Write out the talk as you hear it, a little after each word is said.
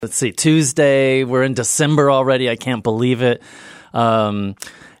Let's see, Tuesday. We're in December already. I can't believe it. And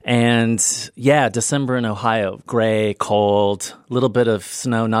yeah, December in Ohio, gray, cold, a little bit of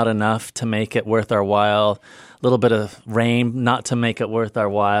snow, not enough to make it worth our while. A little bit of rain, not to make it worth our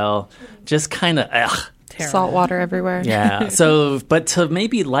while. Just kind of, salt water everywhere. Yeah. So, but to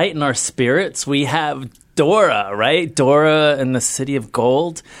maybe lighten our spirits, we have Dora, right? Dora and the City of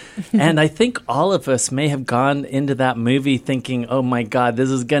Gold. And I think all of us may have gone into that movie thinking, oh my God, this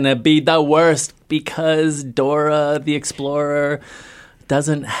is going to be the worst because Dora the Explorer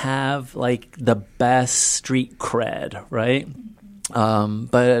doesn't have like the best street cred, right?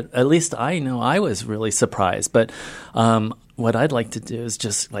 But at least I know I was really surprised. But what I'd like to do is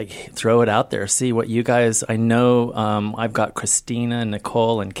just like throw it out there, see what you guys. I know I've got Christina,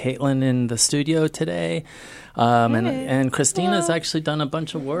 Nicole, and Caitlin in the studio today, and Christina's actually done a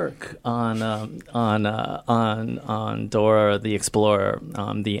bunch of work on Dora the Explorer,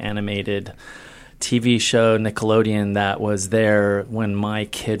 the animated TV show Nickelodeon that was there when my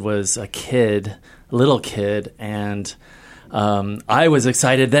kid was a little kid, and I was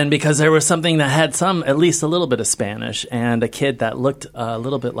excited then because there was something that had at least a little bit of Spanish and a kid that looked a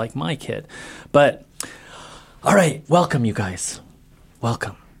little bit like my kid. But, all right, welcome, you guys.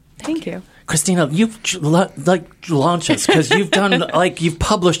 Welcome. Thank you. Christina, you launch us because you've done you've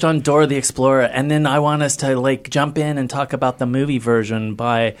published on Dora the Explorer, and then I want us to jump in and talk about the movie version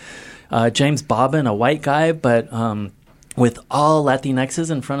by James Bobbin, a white guy, but with all Latinxes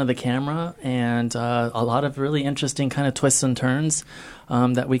in front of the camera and a lot of really interesting kind of twists and turns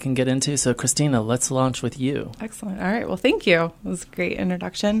that we can get into. So, Christina, let's launch with you. Excellent. All right. Well, thank you. It was a great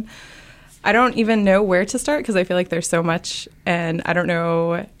introduction. I don't even know where to start because I feel like there's so much, and I don't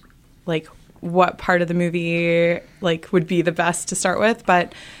know, what part of the movie, would be the best to start with.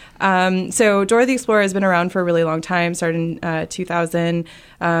 But so Dora the Explorer has been around for a really long time, started in 2000.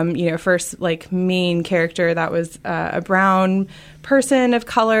 First main character that was a brown person of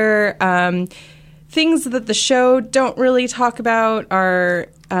color. Things that the show don't really talk about are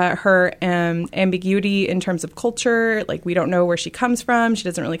her ambiguity in terms of culture. We don't know where she comes from. She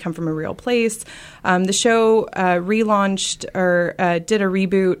doesn't really come from a real place. The show relaunched or did a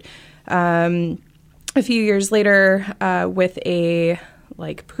reboot a few years later with a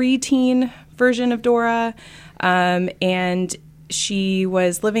preteen version of Dora, and she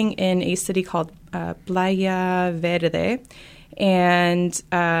was living in a city called Playa Verde, and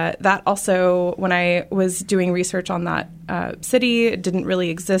that also, when I was doing research on that city, it didn't really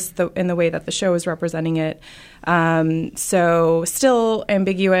exist in the way that the show is representing it. So still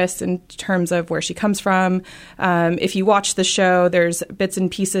ambiguous in terms of where she comes from. If you watch the show, there's bits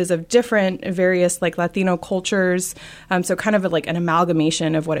and pieces of different various Latino cultures. So kind of an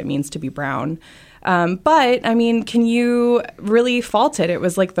amalgamation of what it means to be brown. But I mean, can you really fault it? It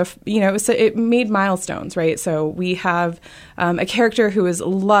was it made milestones, right? So we have a character who is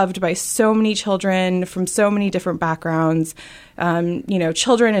loved by so many children from so many different backgrounds,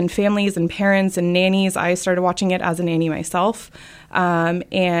 children and families and parents and nannies. I started watching it as a nanny myself.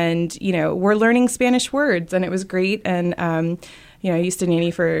 And, we're learning Spanish words, and it was great. And, I used to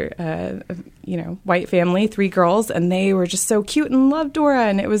nanny for, white family, 3 girls, and they were just so cute and loved Dora.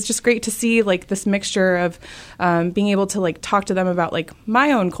 And it was just great to see this mixture of being able to talk to them about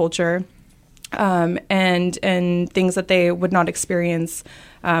my own culture and things that they would not experience,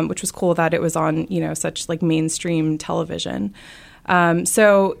 which was cool that it was on, such mainstream television.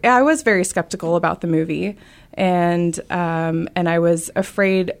 So I was very skeptical about the movie. And I was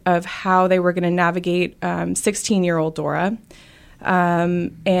afraid of how they were going to navigate 16-year-old Dora.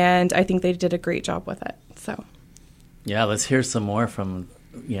 And I think they did a great job with it. So, yeah, let's hear some more from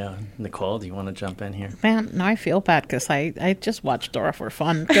Nicole. Do you want to jump in here? Man, no, I feel bad because I just watched Dora for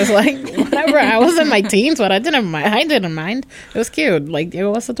fun because whatever, I was in my teens, but I didn't mind. It was cute. It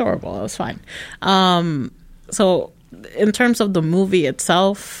was adorable. It was fine. So in terms of the movie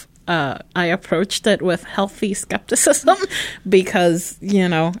itself, I approached it with healthy skepticism because,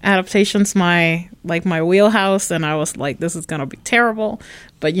 adaptation's my wheelhouse, and I was like, this is going to be terrible.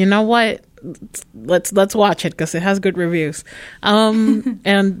 But you know what? Let's watch it because it has good reviews.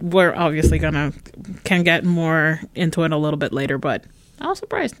 And we're obviously can get more into it a little bit later, but I was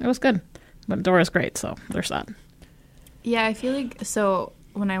surprised. It was good. But Dora's great, so there's that. Yeah, I feel so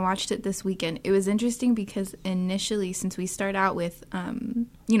when I watched it this weekend, it was interesting because initially, since we start out with,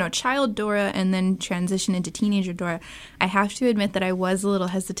 child Dora and then transition into teenager Dora, I have to admit that I was a little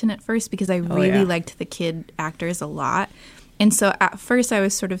hesitant at first because I really liked the kid actors a lot. And so at first I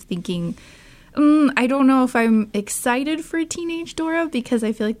was sort of thinking, I don't know if I'm excited for teenage Dora because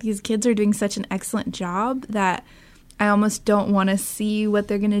I feel like these kids are doing such an excellent job that I almost don't want to see what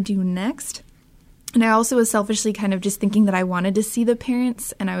they're going to do next. And I also was selfishly kind of just thinking that I wanted to see the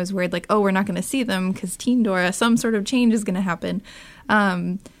parents, and I was worried like, oh, we're not going to see them because Teen Dora, some sort of change is going to happen.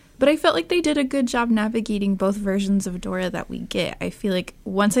 But I felt like they did a good job navigating both versions of Dora that we get. I feel like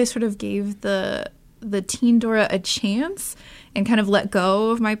once I sort of gave the Teen Dora a chance and kind of let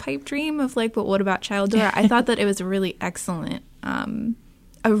go of my pipe dream of like, but what about Child Dora? I thought that it was a really excellent,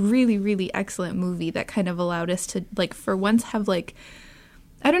 a really, really excellent movie that kind of allowed us to like, for once have like,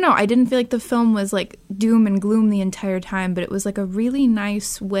 I don't know, I didn't feel like the film was like doom and gloom the entire time, but it was like a really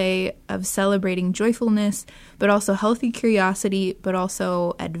nice way of celebrating joyfulness, but also healthy curiosity, but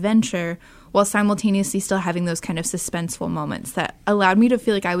also adventure, while simultaneously still having those kind of suspenseful moments that allowed me to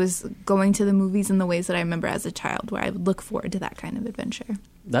feel like I was going to the movies in the ways that I remember as a child, where I would look forward to that kind of adventure.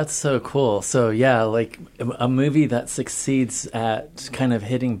 That's so cool. So yeah, like a movie that succeeds at kind of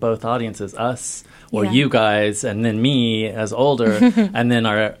hitting both audiences, us or you guys, and then me as older, and then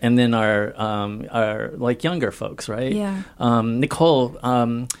our like younger folks, right? Yeah.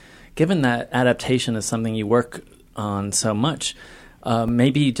 Nicole, given that adaptation is something you work on so much,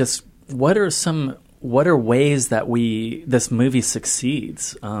 maybe just what are ways that this movie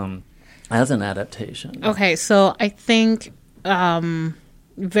succeeds as an adaptation? Okay, so I think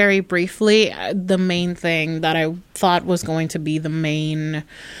very briefly, the main thing that I thought was going to be the main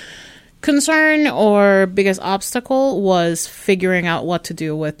concern or biggest obstacle was figuring out what to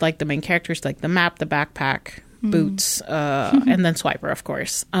do with like the main characters, like the map, the backpack, Boots, and then Swiper, of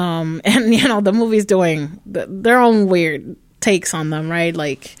course. And you know, the movie's doing their own weird takes on them, right?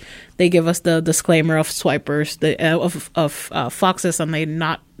 Like they give us the disclaimer of swipers, of foxes, and they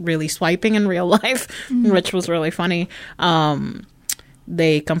not really swiping in real life, which was really funny.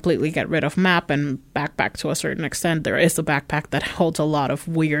 They completely get rid of map and backpack to a certain extent. There is a backpack that holds a lot of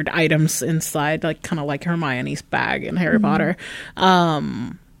weird items inside, like kind of like Hermione's bag in Harry Potter.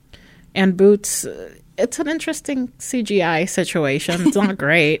 And Boots, it's an interesting CGI situation. It's not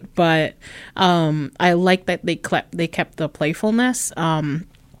great, but I like that they kept the playfulness.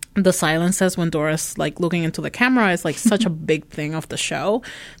 The silences when Dora's like looking into the camera is like such a big thing of the show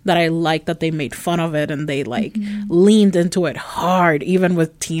that I like that they made fun of it and they like leaned into it hard, even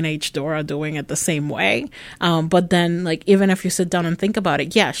with teenage Dora doing it the same way. But then like, even if you sit down and think about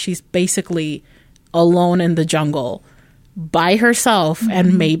it, yeah, she's basically alone in the jungle by herself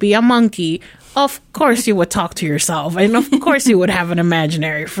and maybe a monkey. Of course you would talk to yourself, and of course you would have an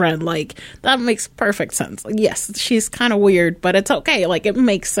imaginary friend. Like, that makes perfect sense. Like, yes, she's kind of weird, but it's okay. Like, it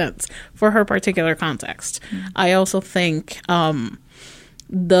makes sense for her particular context. I also think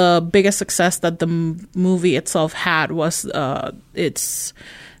the biggest success that the movie itself had was it's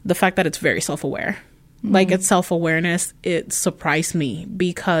the fact that it's very self-aware. Like, its self-awareness, it surprised me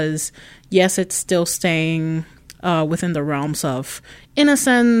because, yes, it's still staying within the realms of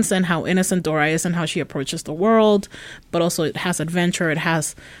innocence and how innocent Dora is and how she approaches the world, but also it has adventure, it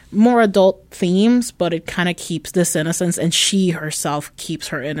has more adult themes, but it kind of keeps this innocence, and she herself keeps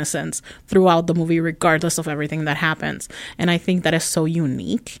her innocence throughout the movie regardless of everything that happens. And I think that is so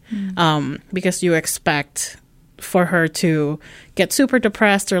unique because you expect for her to get super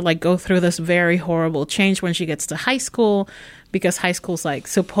depressed or like go through this very horrible change when she gets to high school, because high school's like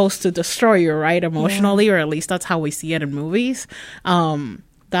supposed to destroy you, right, emotionally, or at least that's how we see it in movies.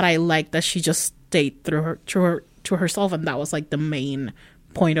 That I like that she just stayed through herself, and that was like the main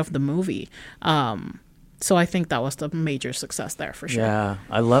point of the movie. So I think that was the major success there for sure. Yeah,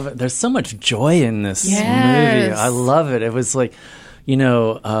 I love it. There's so much joy in this movie. I love it. It was like, you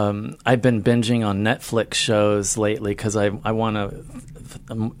know, I've been binging on Netflix shows lately because I want to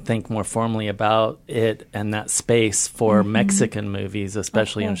think more formally about it and that space for Mexican movies,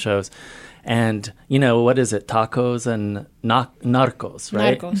 especially in shows. And, you know, what is it? Tacos and Narcos,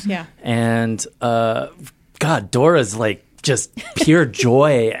 right? Narcos, yeah. And, God, Dora's like just pure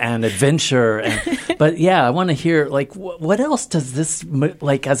joy and adventure. But yeah, I want to hear, like, what else does this,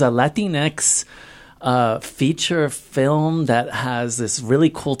 like, as a Latinx feature film that has this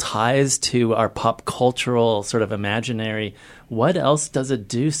really cool ties to our pop cultural sort of imaginary, what else does it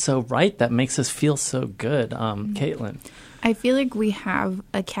do so right that makes us feel so good? Caitlin? I feel like we have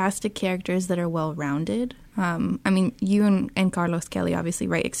a cast of characters that are well-rounded. I mean, you and Carlos Kelly obviously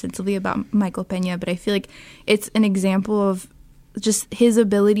write extensively about Michael Peña, but I feel like it's an example of just his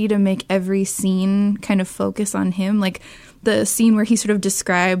ability to make every scene kind of focus on him. Like the scene where he sort of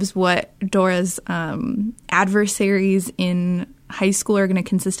describes what Dora's adversaries in high school are going to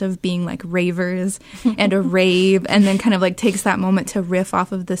consist of being like ravers and a rave, and then kind of like takes that moment to riff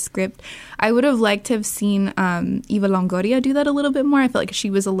off of the script. I would have liked to have seen Eva Longoria do that a little bit more. I felt like she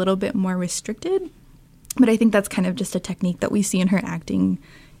was a little bit more restricted. But I think that's kind of just a technique that we see in her acting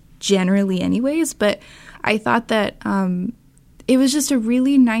generally anyways. But I thought that it was just a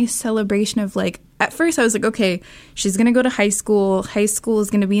really nice celebration of like, at first I was like, okay, she's going to go to high school. High school is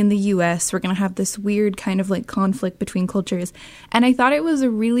going to be in the U.S. We're going to have this weird kind of like conflict between cultures. And I thought it was a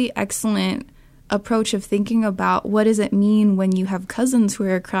really excellent approach of thinking about what does it mean when you have cousins who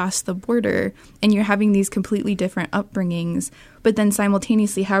are across the border and you're having these completely different upbringings, but then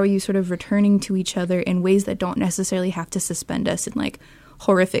simultaneously how are you sort of returning to each other in ways that don't necessarily have to suspend us in like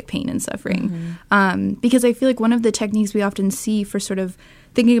horrific pain and suffering. Because I feel like one of the techniques we often see for sort of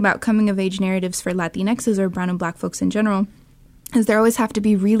thinking about coming of age narratives for Latinxes or brown and black folks in general is there always have to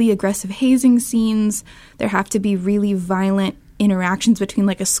be really aggressive hazing scenes. There have to be really violent interactions between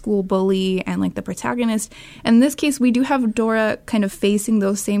like a school bully and like the protagonist. And in this case, we do have Dora kind of facing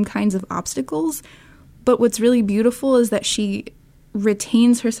those same kinds of obstacles. But what's really beautiful is that she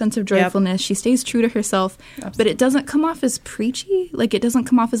retains her sense of joyfulness. Yep. She stays true to herself, but it doesn't come off as preachy. Like it doesn't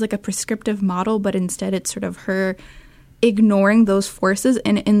come off as like a prescriptive model, but instead it's sort of her ignoring those forces.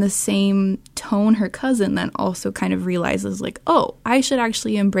 And in the same tone, her cousin then also kind of realizes like, oh, I should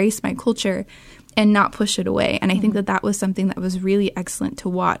actually embrace my culture and not push it away. And I think that that was something that was really excellent to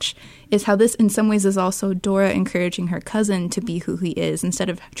watch, is how this in some ways is also Dora encouraging her cousin to be who he is instead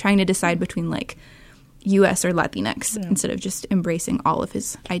of trying to decide between like U.S. or Latinx instead of just embracing all of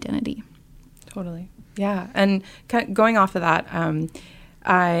his identity. Totally. Yeah. And going off of that,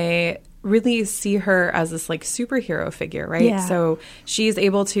 I really see her as this like superhero figure, right? Yeah. So she's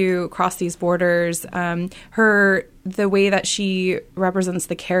able to cross these borders. The way that she represents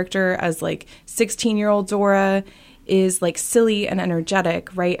the character as like 16-year-old Dora is like silly and energetic,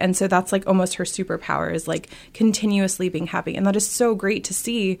 right? And so that's like almost her superpower, is like continuously being happy. And that is so great to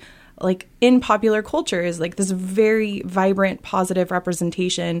see like in popular culture, is like this very vibrant, positive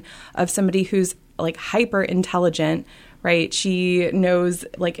representation of somebody who's like hyper intelligent, right? She knows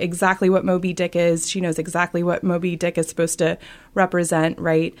like exactly what Moby Dick is. She knows exactly what Moby Dick is supposed to represent,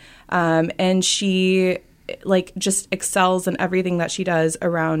 right? And she like just excels in everything that she does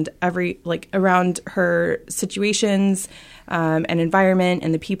around around her situations and environment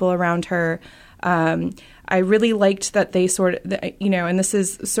and the people around her. I really liked that they and this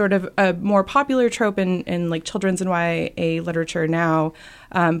is sort of a more popular trope in like children's and YA literature now,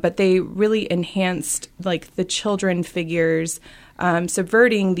 but they really enhanced like the children figures,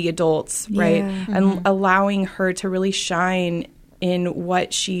 subverting the adults, right? And allowing her to really shine in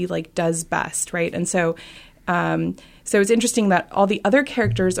what she like does best, right? And so it's interesting that all the other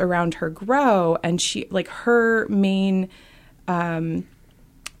characters around her grow, and she like her main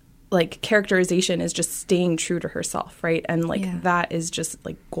like characterization is just staying true to herself, right? And like that is just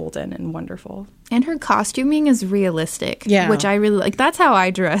like golden and wonderful. And her costuming is realistic, which I really like. That's how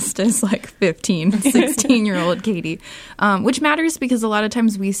I dressed as like 15, 16-year-old Katie, which matters because a lot of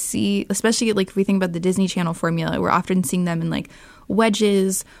times we see, especially like if we think about the Disney Channel formula, we're often seeing them in like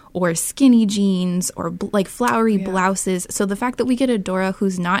wedges or skinny jeans or like flowery blouses. So the fact that we get a Dora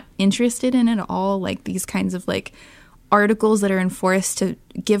who's not interested in at all like these kinds of like articles that are enforced to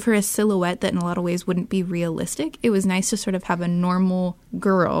give her a silhouette that in a lot of ways wouldn't be realistic. It was nice to sort of have a normal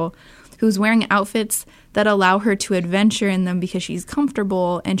girl who's wearing outfits that allow her to adventure in them because she's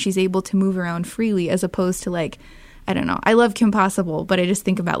comfortable and she's able to move around freely, as opposed to like, I don't know. I love Kim Possible, but I just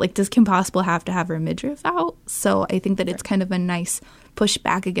think about like, does Kim Possible have to have her midriff out? So I think that it's kind of a nice push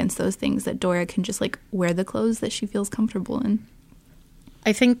back against those things, that Dora can just like wear the clothes that she feels comfortable in.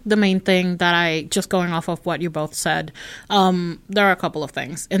 I think the main thing that just going off of what you both said, there are a couple of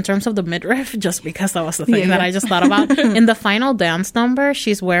things. In terms of the midriff, just because that was the thing that I just thought about. In the final dance number,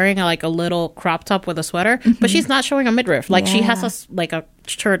 she's wearing like a little crop top with a sweater, but she's not showing a midriff. Like she has a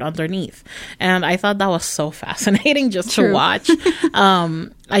shirt underneath. And I thought that was so fascinating just to watch.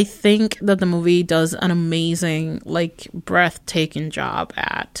 I think that the movie does an amazing, like, breathtaking job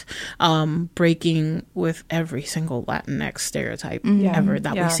at breaking with every single Latinx stereotype ever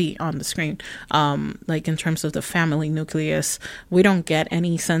that we see on the screen. Like, in terms of the family nucleus, we don't get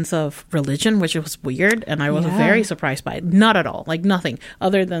any sense of religion, which was weird, and I was very surprised by it. Not at all. Like, nothing.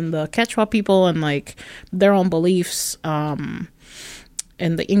 Other than the Quechua people and, like, their own beliefs,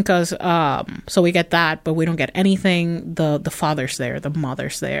 and the Incas, so we get that, but we don't get anything. The father's there, the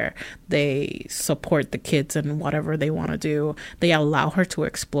mother's there. They support the kids and whatever they want to do. They allow her to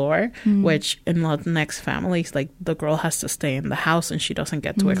explore, which in Latinx families, like, the girl has to stay in the house and she doesn't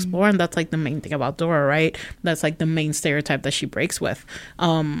get to explore. And that's like the main thing about Dora, right? That's like the main stereotype that she breaks with.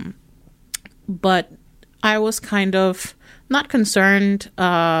 But I was kind of not concerned,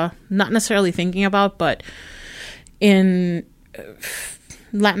 not necessarily thinking about, but in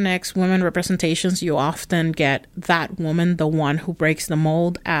Latinx women representations, you often get that woman, the one who breaks the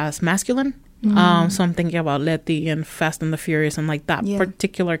mold, as masculine. So I'm thinking about Letty and Fast and the Furious, and like that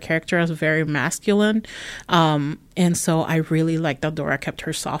particular character as very masculine. And so I really like that Dora kept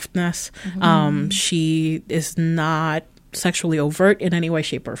her softness. She is not sexually overt in any way,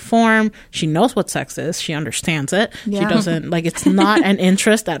 shape, or form. She knows what sex is. She understands it. She doesn't, like, it's not an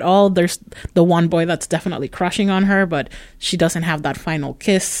interest at all. There's the one boy that's definitely crushing on her, but she doesn't have that final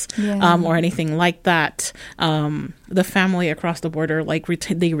kiss or anything like that. The family across the border, like,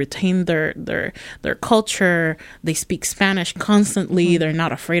 they retain their culture. They speak Spanish constantly. They're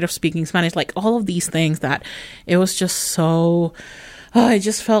not afraid of speaking Spanish. Like, all of these things that it was just so... it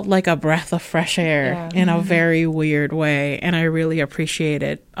just felt like a breath of fresh air in a very weird way, and I really appreciate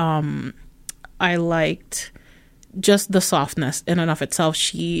it. I liked just the softness in and of itself.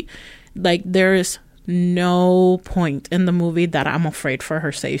 There is no point in the movie that I'm afraid for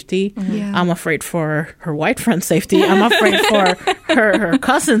her safety. I'm afraid for her white friend's safety. I'm afraid for her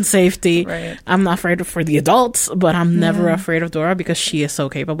cousin's safety. I'm not afraid for the adults, but I'm never afraid of Dora because she is so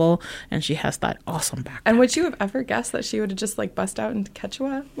capable and she has that awesome background. And would you have ever guessed that she would have just like bust out into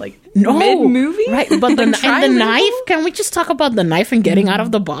Quechua no, mid-movie? Right, but the knife, can we just talk about the knife and getting out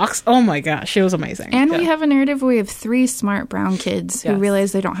of the box? Oh my gosh, it was amazing. And we have a narrative where we have 3 smart brown kids who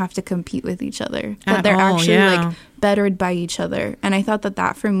realize they don't have to compete with each other. That they're actually like bettered by each other. And I thought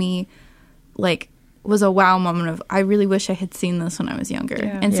that for me, like, was a wow moment of, I really wish I had seen this when I was younger.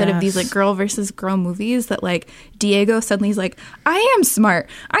 Instead of these like girl versus girl movies that like Diego suddenly is like, I am smart.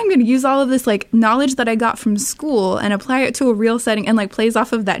 I'm going to use all of this like knowledge that I got from school and apply it to a real setting, and like plays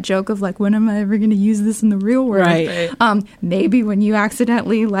off of that joke of like, when am I ever going to use this in the real world? Maybe when you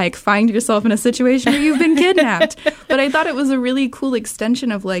accidentally like find yourself in a situation where you've been kidnapped. But I thought it was a really cool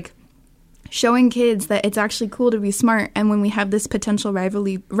extension of like showing kids that it's actually cool to be smart. And when we have this potential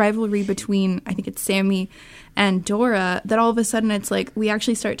rivalry between, I think it's Sammy and Dora, that all of a sudden it's like we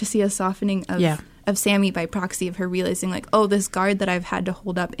actually start to see a softening of Sammy by proxy of her realizing like, oh, this guard that I've had to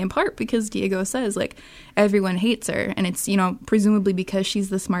hold up, in part because Diego says like everyone hates her, and it's, you know, presumably because she's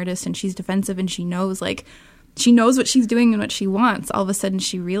the smartest and she's defensive and she knows what she's doing and what she wants. All of a sudden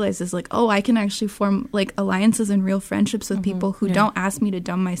she realizes like, oh, I can actually form like alliances and real friendships with people who don't ask me to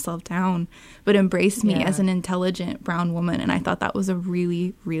dumb myself down, but embrace me as an intelligent brown woman. And I thought that was a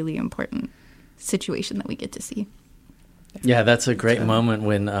really, really important situation that we get to see. Yeah, that's a great moment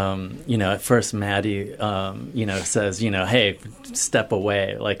when, at first Maddie, says, hey, step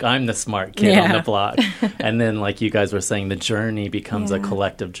away. Like, I'm the smart kid on the block. And then, like you guys were saying, the journey becomes a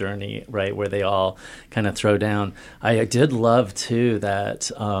collective journey, right, where they all kind of throw down. I did love, too,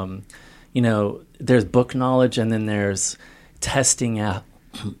 that, there's book knowledge and then there's testing out,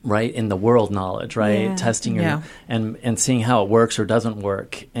 right, in the world knowledge, right? Testing and seeing how it works or doesn't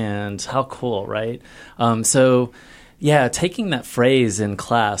work, and how cool, right? Yeah, taking that phrase in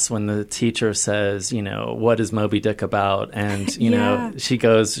class when the teacher says, what is Moby Dick about? And, she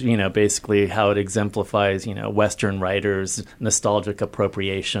goes, basically how it exemplifies, Western writers' nostalgic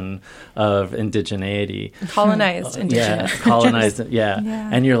appropriation of indigeneity. Colonized indigenous. Colonized,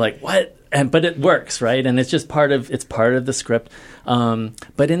 And you're like, what? But it works, right? And it's just part of the script.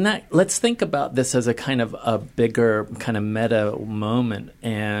 But in that, let's think about this as a kind of a bigger kind of meta moment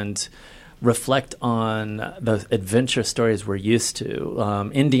and reflect on the adventure stories we're used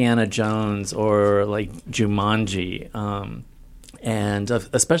to, Indiana Jones or like Jumanji, and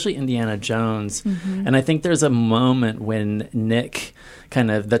especially Indiana Jones. And I think there's a moment when Nick,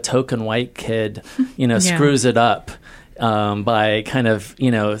 kind of the token white kid, screws it up. By kind of,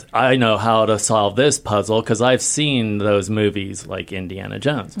 I know how to solve this puzzle because I've seen those movies like Indiana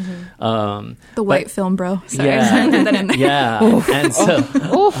Jones. The white film, bro. Sorry. And so,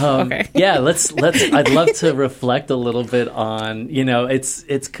 okay. I'd love to reflect a little bit on,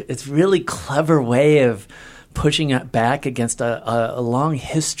 it's really clever way of pushing it back against a long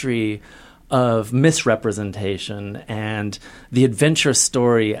history of misrepresentation and the adventure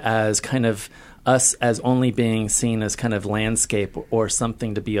story as kind of us as only being seen as kind of landscape or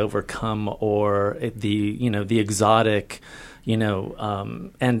something to be overcome, or the exotic,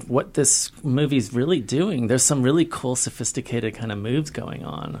 and what this movie's really doing. There's some really cool, sophisticated kind of moves going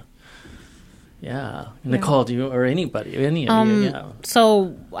on. Yeah. Nicole, do you, or anybody, any of you? Yeah.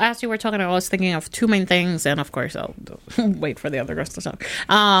 So as you were talking, I was thinking of 2 main things, and of course I'll wait for the other girls to talk.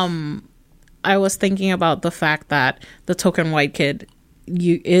 I was thinking about the fact that the token white kid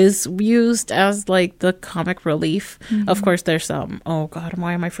is used as like the comic relief. Of course there's oh god,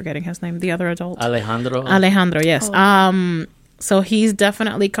 why am I forgetting his name, the other adult? Alejandro, yes. So he's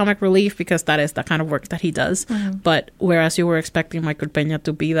definitely comic relief because that is the kind of work that he does. But whereas you were expecting Michael Peña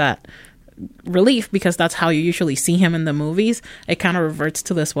to be that relief because that's how you usually see him in the movies, it kind of reverts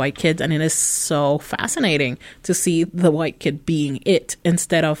to this white kid, and it is so fascinating to see the white kid being it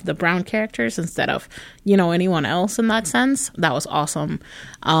instead of the brown characters, instead of, you know, anyone else in that sense. That was awesome.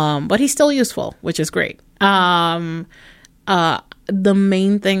 But he's still useful, which is great. The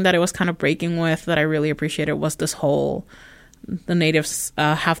main thing that it was kind of breaking with that I really appreciated was this whole the natives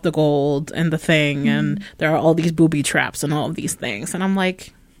have the gold and the thing, and there are all these booby traps and all of these things, and I'm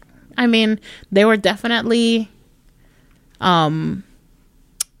like, I mean, they were definitely playing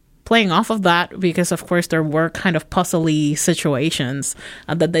off of that because, of course, there were kind of puzzly situations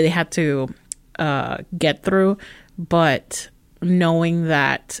that they had to get through. But knowing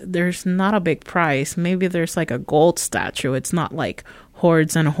that there's not a big price, maybe there's like a gold statue. It's not like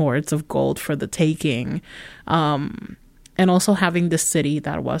hordes and hordes of gold for the taking. And also having the city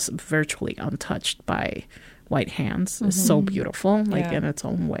that was virtually untouched by white hands is so beautiful, like in its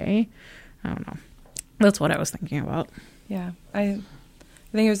own way. I don't know. That's what I was thinking about. Yeah, I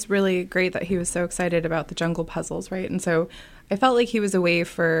think it was really great that he was so excited about the jungle puzzles, right? And so I felt like he was a way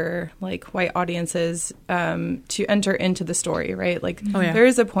for like white audiences to enter into the story, right? Like there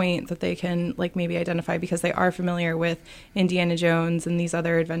is a point that they can like maybe identify because they are familiar with Indiana Jones and these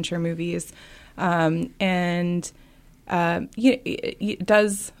other adventure movies, it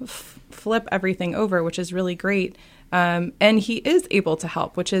does flip everything over, which is really great. And he is able to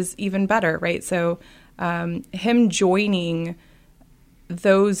help, which is even better, right? So him joining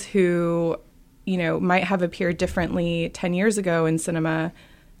those who, you know, might have appeared differently 10 years ago in cinema,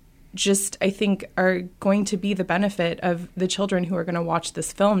 just, I think, are going to be the benefit of the children who are going to watch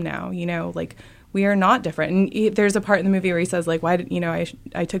this film now, you know, like, we are not different. And there's a part in the movie where he says, like, why did, you know,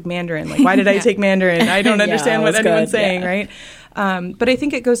 I took Mandarin. Like, why did I take Mandarin? I don't understand what anyone's saying, right? But I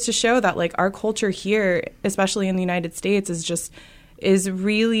think it goes to show that, like, our culture here, especially in the United States, is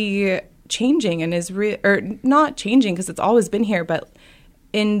really changing and or not changing because it's always been here, but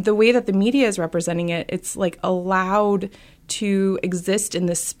in the way that the media is representing it, it's, like, allowed to exist in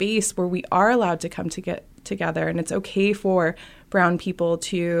this space where we are allowed to come to get together, and it's okay for brown people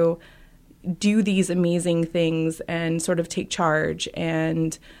to do these amazing things and sort of take charge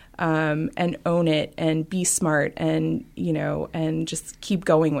and own it and be smart and, you know, and just keep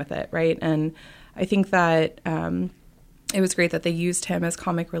going with it, right? And I think that it was great that they used him as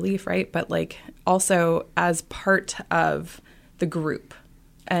comic relief, right? But, like, also as part of the group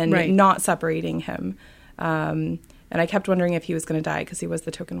and not separating him. And I kept wondering if he was going to die because he was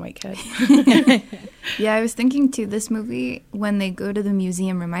the token white kid. Yeah, I was thinking, too, this movie, when they go to the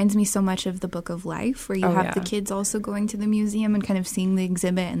museum, reminds me so much of The Book of Life, where you have the kids also going to the museum and kind of seeing the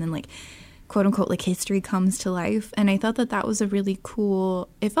exhibit, and then, like, quote-unquote, like, history comes to life. And I thought that was a really cool,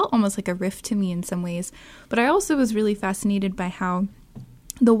 it felt almost like a riff to me in some ways. But I also was really fascinated by how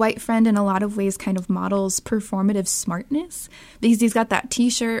the white friend in a lot of ways kind of models performative smartness, because he's got that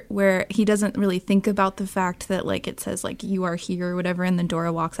T-shirt where he doesn't really think about the fact that, like, it says, like, you are here or whatever, and then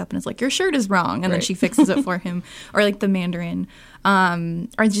Dora walks up and is like, your shirt is wrong, and then she fixes it for him. Or, like, the Mandarin.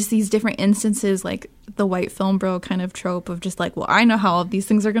 Or just these different instances, like the white film bro kind of trope of just like, well, I know how all of these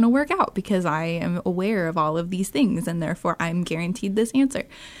things are going to work out because I am aware of all of these things, and therefore I'm guaranteed this answer.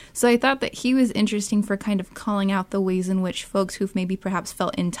 So I thought that he was interesting for kind of calling out the ways in which folks who've maybe perhaps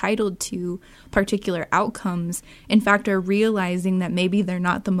felt entitled to particular outcomes, in fact, are realizing that maybe they're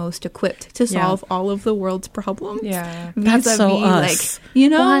not the most equipped to solve all of the world's problems. Yeah, that's so us. Like, you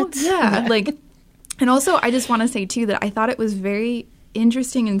know, like. And also, I just want to say, too, that I thought it was very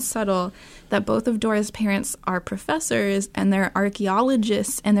interesting and subtle that both of Dora's parents are professors and they're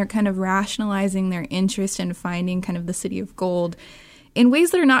archaeologists, and they're kind of rationalizing their interest in finding kind of the City of Gold in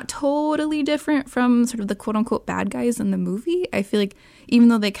ways that are not totally different from sort of the quote-unquote bad guys in the movie. I feel like even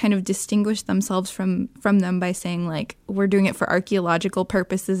though they kind of distinguish themselves from them by saying, like, we're doing it for archaeological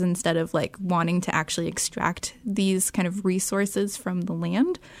purposes instead of, like, wanting to actually extract these kind of resources from the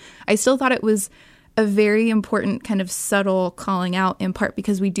land, I still thought it was a very important kind of subtle calling out, in part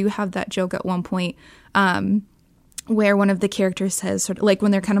because we do have that joke at one point where one of the characters says, sort of like, when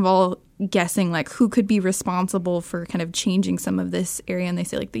they're kind of all guessing, like, who could be responsible for kind of changing some of this area, and they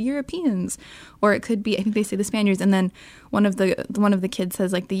say, like, the Europeans, or it could be, I think they say the Spaniards, and then one of the kids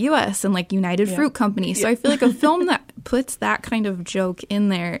says, like, the U.S. and, like, United Fruit Company. So I feel like a film that puts that kind of joke in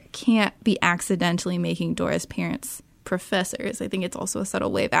there can't be accidentally making Dora's parents professors. I think it's also a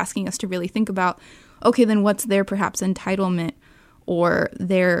subtle way of asking us to really think about, okay, then what's their perhaps entitlement or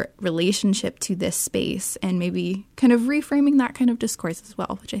their relationship to this space, and maybe kind of reframing that kind of discourse as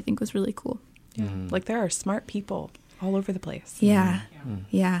well, which I think was really cool. Yeah. Like, there are smart people all over the place. Yeah.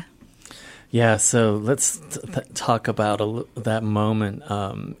 Yeah. Yeah, so let's talk about that moment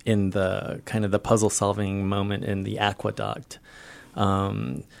in the kind of the puzzle-solving moment in the aqueduct,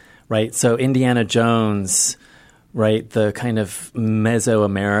 right? So Indiana Jones, right, the kind of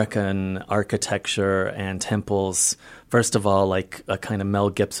Mesoamerican architecture and temples, first of all, like a kind of Mel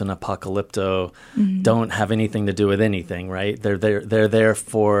Gibson apocalypto, don't have anything to do with anything, right? They're there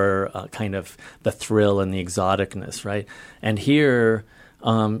for kind of the thrill and the exoticness, right? And here,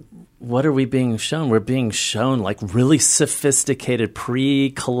 what are we being shown? We're being shown like really sophisticated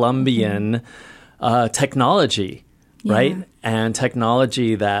pre-Columbian technology, right? And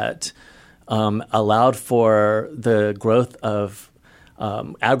technology that allowed for the growth of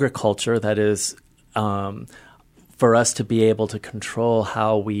agriculture, that is, for us to be able to control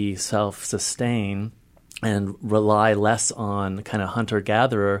how we self-sustain and rely less on kind of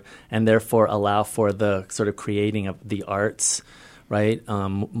hunter-gatherer, and therefore allow for the sort of creating of the arts, right?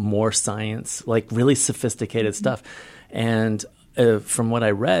 More science, like really sophisticated stuff. And from what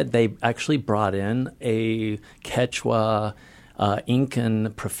I read, they actually brought in a Quechua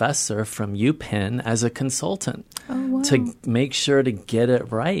Incan professor from UPenn as a consultant to make sure to get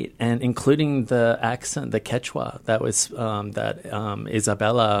it right, and including the accent, the Quechua that was that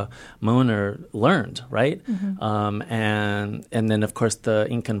Isabella Mooner learned, right? And then of course the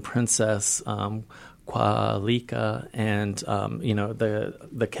Incan princess Qualica, and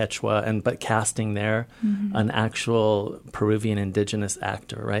the Quechua, but casting there an actual Peruvian indigenous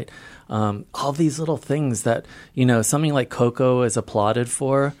actor, right? All these little things that something like Coco is applauded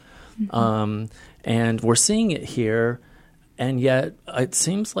for, and we're seeing it here, and yet it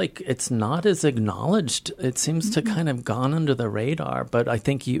seems like it's not as acknowledged. It seems to kind of gone under the radar. But I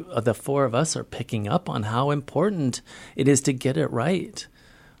think the four of us are picking up on how important it is to get it right.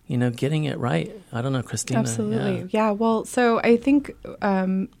 Getting it right. I don't know, Christina. Absolutely. Yeah. Well, so I think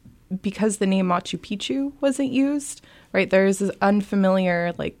because the name Machu Picchu wasn't used, right, there's this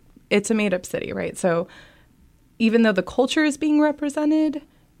unfamiliar, like, it's a made-up city, right? So even though the culture is being represented,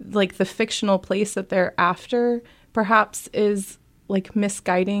 like the fictional place that they're after perhaps is like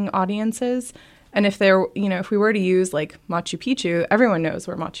misguiding audiences. And if if we were to use like Machu Picchu, everyone knows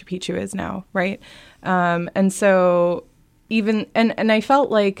where Machu Picchu is now, right? And so and I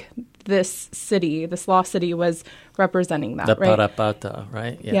felt like this city, this lost city, was representing that, right? The Parapata,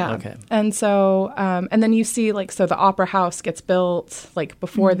 right? Yeah. Okay. And so, and then you see so the opera house gets built like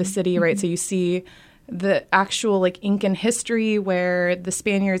before the city, right? So you see the actual like Incan history where the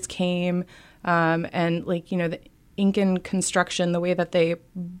Spaniards came, and the Incan construction, the way that they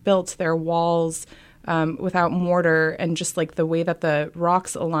built their walls without mortar, and just like the way that the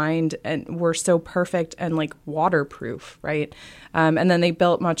rocks aligned and were so perfect and like waterproof, right? And then they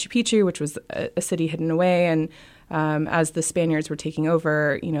built Machu Picchu, which was a city hidden away. And as the Spaniards were taking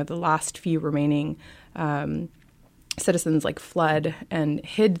over, the last few remaining citizens like fled and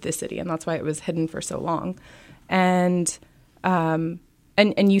hid the city, and that's why it was hidden for so long. And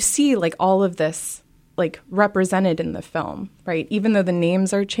you see like all of this like represented in the film, right? Even though the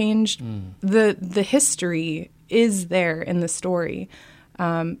names are changed, the history is there in the story.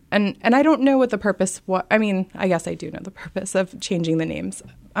 And I don't know what the purpose was. I mean, I guess I do know the purpose of changing the names.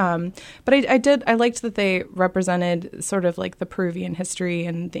 But I liked that they represented sort of like the Peruvian history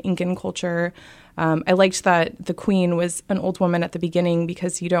and the Incan culture. I liked that the queen was an old woman at the beginning,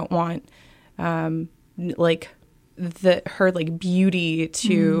 because you don't want her like beauty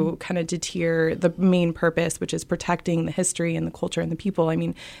to kind of deter the main purpose, which is protecting the history and the culture and the people. I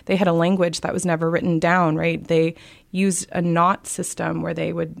mean, they had a language that was never written down, right? They used a knot system where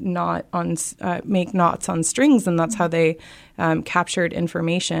they would make knots on strings, and that's how they captured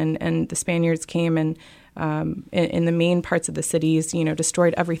information. And the Spaniards came and in the main parts of the cities,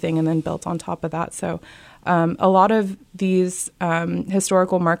 destroyed everything and then built on top of that. So a lot of these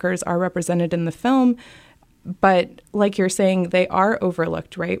historical markers are represented in the film. But like you're saying, they are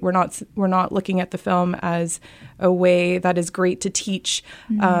overlooked, right? We're not looking at the film as a way that is great to teach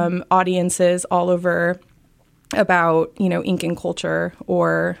audiences all over about, Incan culture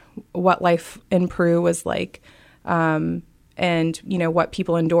or what life in Peru was like, and, what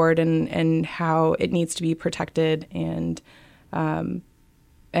people endured and how it needs to be protected, and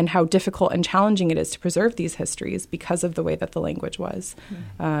how difficult and challenging it is to preserve these histories because of the way that the language was,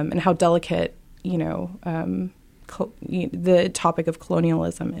 and how delicate the topic of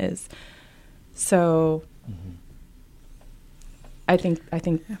colonialism is. So I think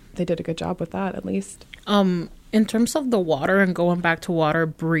they did a good job with that, at least. In terms of the water, and going back to water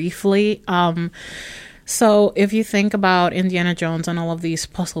briefly, so if you think about Indiana Jones and all of these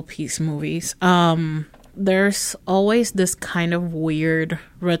puzzle piece movies, there's always this kind of weird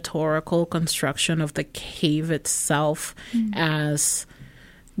rhetorical construction of the cave itself as,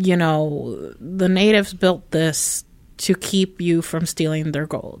 you know, the natives built this to keep you from stealing their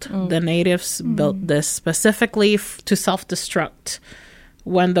gold. The natives built this specifically to self-destruct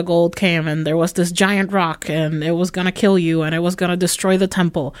when the gold came and there was this giant rock and it was going to kill you and it was going to destroy the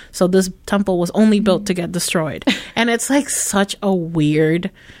temple. So this temple was only built to get destroyed. And it's like such a weird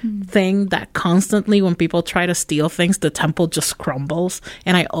thing that constantly when people try to steal things, the temple just crumbles.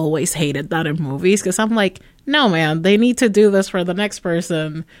 And I always hated that in movies because I'm like, no, man, they need to do this for the next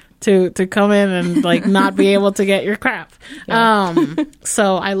person to come in and like not be able to get your crap.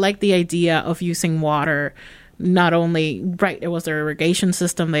 So I like the idea of using water. Not only, right, it was their irrigation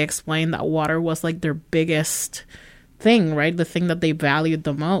system. They explained that water was like their biggest thing, right? The thing that they valued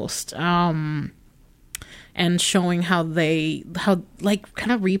the most. And showing how like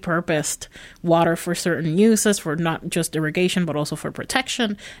kind of repurposed water for certain uses, for not just irrigation, but also for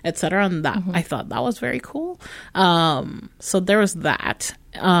protection, etc. And that, I thought that was very cool. So there was that.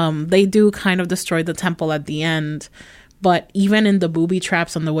 They do kind of destroy the temple at the end, but even in the booby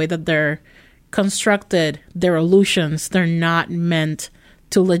traps and the way that they're constructed, their illusions, they're not meant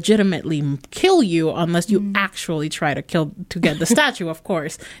to legitimately kill you unless you actually try to get the statue, of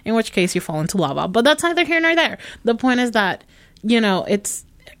course, in which case you fall into lava. But that's neither here nor there. The point is that, you know, it's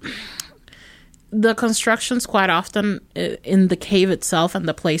the constructions quite often in the cave itself and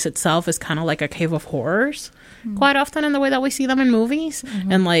the place itself is kind of like a cave of horrors. Quite often in the way that we see them in movies,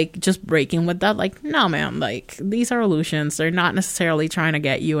 and like just breaking with that, like, no, man, like these are illusions. They're not necessarily trying to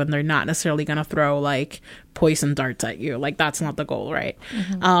get you, and they're not necessarily going to throw like poison darts at you. Like that's not the goal, right?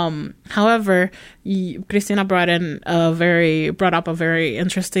 However, Christina brought up a very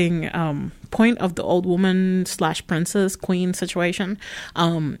interesting point of the old woman / princess queen situation.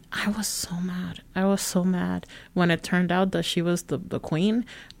 I was so mad when it turned out that she was the queen,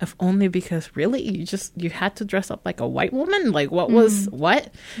 if only because really you had to dress up like a white woman. Like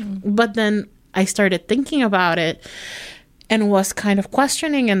what? But then I started thinking about it and was kind of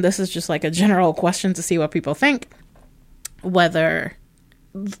questioning, and this is just like a general question to see what people think, whether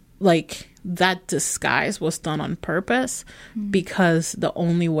like that disguise was done on purpose because the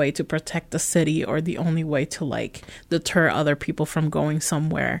only way to protect the city or the only way to like deter other people from going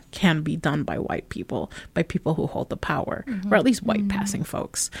somewhere can be done by white people, by people who hold the power, or at least white passing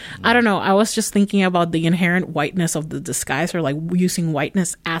folks. I don't know. I was just thinking about the inherent whiteness of the disguise, or like using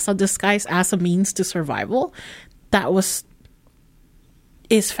whiteness as a disguise, as a means to survival. That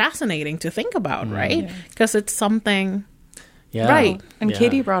is fascinating to think about, right? Because it's something. Yeah. Right. And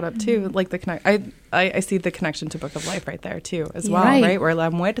Katie brought up too, like the I see the connection to Book of Life right there too, as well, right? Where La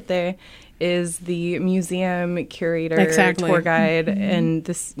Muerte is the museum curator, tour guide, and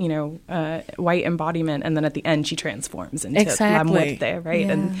this, you know, white embodiment, and then at the end she transforms into La Muerte, right?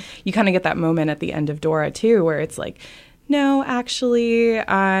 Yeah. And you kind of get that moment at the end of Dora too, where it's like, no, actually,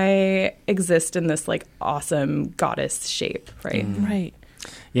 I exist in this like awesome goddess shape, right? Right.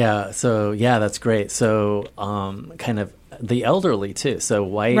 Yeah. So that's great. So kind of the elderly too. So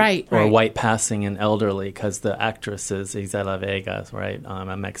white white passing and elderly, because the actress is Isela Vega, right?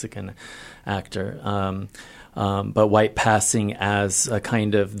 A Mexican actor. But white passing as a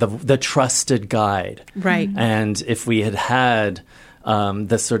kind of the trusted guide. Right. And if we had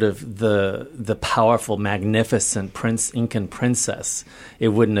the sort of the powerful, magnificent Incan princess, it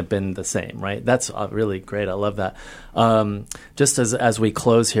wouldn't have been the same, right? That's really great. I love that. Just as we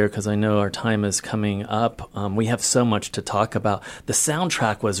close here, because I know our time is coming up, we have so much to talk about. The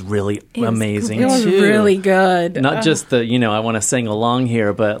soundtrack was really amazing. It was too. really good. Not just I want to sing along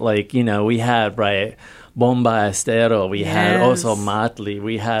here, but like, we had, right, Bomba Estero, we had Oso Matli,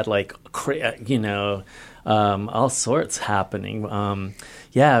 we had like, all sorts happening.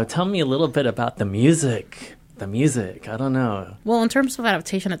 Tell me a little bit about the music. I don't know. Well, in terms of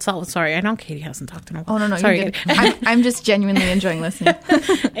adaptation itself, sorry, I know Katie hasn't talked in a while. Oh, no, sorry, you're good. I'm just genuinely enjoying listening.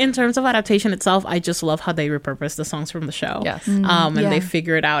 In terms of adaptation itself, I just love how they repurpose the songs from the show. Yes. And they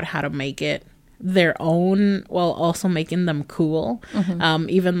figured out how to make it their own while also making them cool.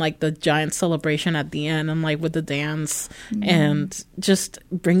 Even like the giant celebration at the end, and like with the dance and just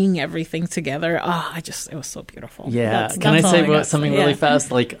bringing everything together. It was so beautiful. Can I say something really fast?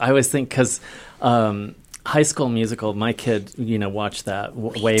 Like I always think, because High School Musical, my kid, watched that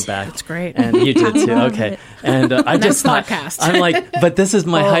way back. That's great. And you did too. love Okay. it. And I just thought, podcast. I'm like, but this is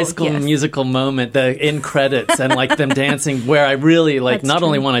my High School yes. Musical moment, the end credits and like them dancing where I really like That's not true.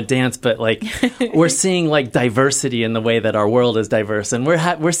 only want to dance, but like we're seeing like diversity in the way that our world is diverse. And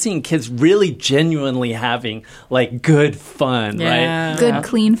we're seeing kids really genuinely having like good fun, Yeah. right? Good,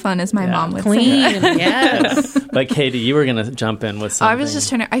 clean fun, as my mom would say. Clean, yes. But Katie, you were going to jump in with something. I was just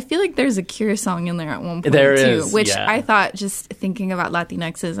trying to. I feel like there's a Cure song in there at one point There too, is, which yeah. I thought, just thinking about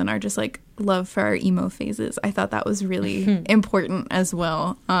Latinxes and our just like love for our emo phases, I thought that was really important as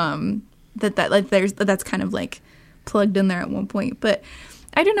well. That's kind of like plugged in there at one point, but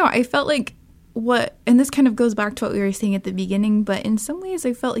I don't know. I felt like and this kind of goes back to what we were saying at the beginning, but in some ways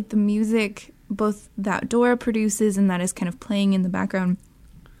I felt like the music, both that Dora produces and that is kind of playing in the background,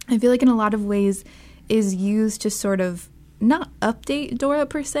 I feel like in a lot of ways is used to sort of not update Dora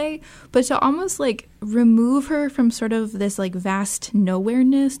per se, but to almost like remove her from sort of this like vast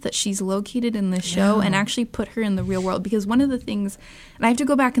nowhereness that she's located in the show and actually put her in the real world. Because one of the things, and I have to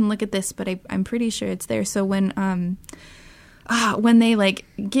go back and look at this, but I'm pretty sure it's there. So when they like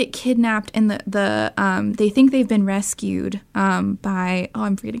get kidnapped and they think they've been rescued by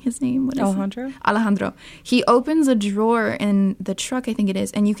I'm forgetting his name. What is Alejandro? Alejandro. He opens a drawer in the truck, I think it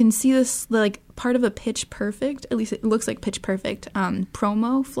is, and you can see this like part of a Pitch Perfect, at least it looks like Pitch Perfect,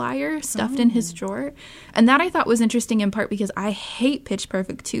 promo flyer stuffed in his drawer. And that I thought was interesting in part because I hate Pitch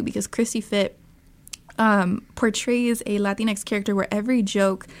Perfect too, because Chrissy Fit portrays a Latinx character where every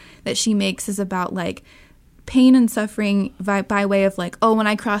joke that she makes is about like pain and suffering by way of like, oh, when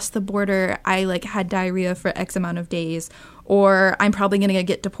I crossed the border, I like had diarrhea for X amount of days, or I'm probably going to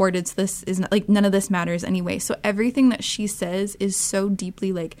get deported. So this is not, like, none of this matters anyway. So everything that she says is so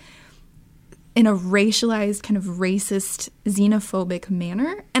deeply like in a racialized kind of racist, xenophobic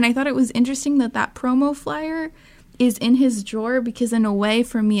manner. And I thought it was interesting that promo flyer is in his drawer, because in a way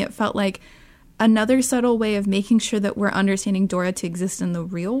for me, it felt like another subtle way of making sure that we're understanding Dora to exist in the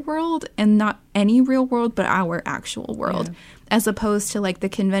real world, and not any real world, but our actual world, as opposed to like the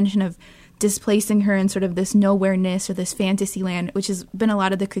convention of displacing her in sort of this nowhereness or this fantasy land, which has been a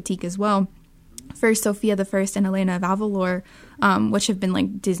lot of the critique as well for Sophia the First and Elena of Avalor, which have been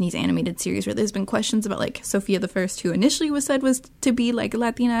like Disney's animated series where there's been questions about like Sophia the First, who initially was said was to be like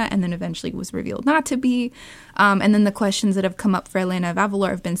Latina and then eventually was revealed not to be. And then the questions that have come up for Elena of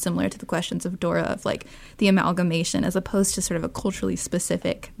Avalor have been similar to the questions of Dora, of like the amalgamation as opposed to sort of a culturally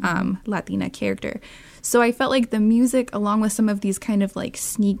specific Latina character. So I felt like the music, along with some of these kind of like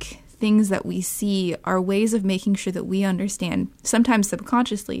sneak things that we see, are ways of making sure that we understand, sometimes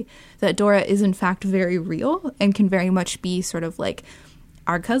subconsciously, that Dora is in fact very real and can very much be sort of like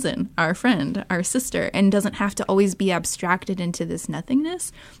our cousin, our friend, our sister, and doesn't have to always be abstracted into this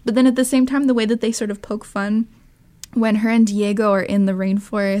nothingness. But then at the same time, the way that they sort of poke fun when her and Diego are in the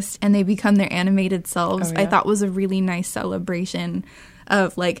rainforest and they become their animated selves, I thought was a really nice celebration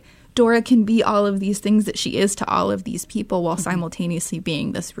of like, Dora can be all of these things that she is to all of these people while simultaneously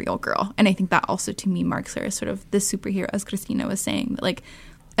being this real girl. And I think that also to me marks her as sort of the superhero, as Christina was saying, that like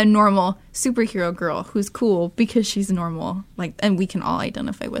a normal superhero girl who's cool because she's normal, like, and we can all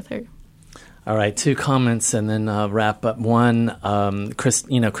identify with her. All right, 2 comments and then wrap up. One,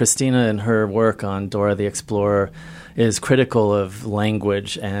 Christina in her work on Dora the Explorer is critical of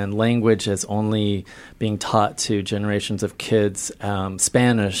language, and language is only being taught to generations of kids,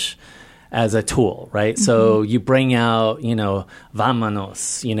 Spanish as a tool, right? Mm-hmm. So you bring out,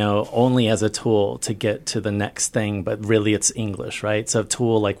 vámonos, only as a tool to get to the next thing, but really it's English, right? So a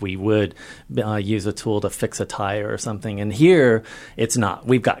tool like we would use a tool to fix a tire or something. And here it's not.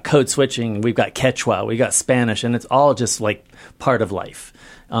 We've got code switching, we've got Quechua, we've got Spanish, and it's all just like part of life.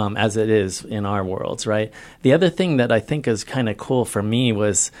 As it is in our worlds, right? The other thing that I think is kind of cool for me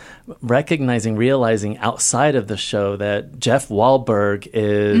was realizing outside of the show that Jeff Wahlberg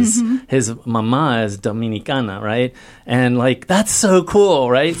is, his mama is Dominicana, right? And like, that's so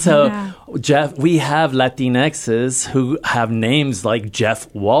cool, right? So we have Latinxes who have names like Jeff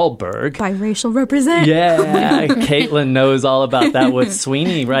Wahlberg. Biracial represent. Yeah, Caitlin knows all about that with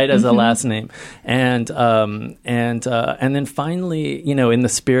Sweeney, right, as a last name. And then finally, in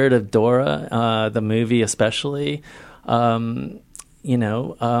the spirit of Dora, the movie especially, can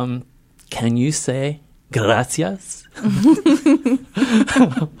you say gracias?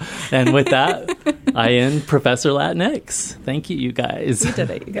 And with that, I end Professor Latinx. Thank you, you guys. We did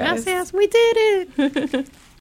it, you guys. Gracias, we did it.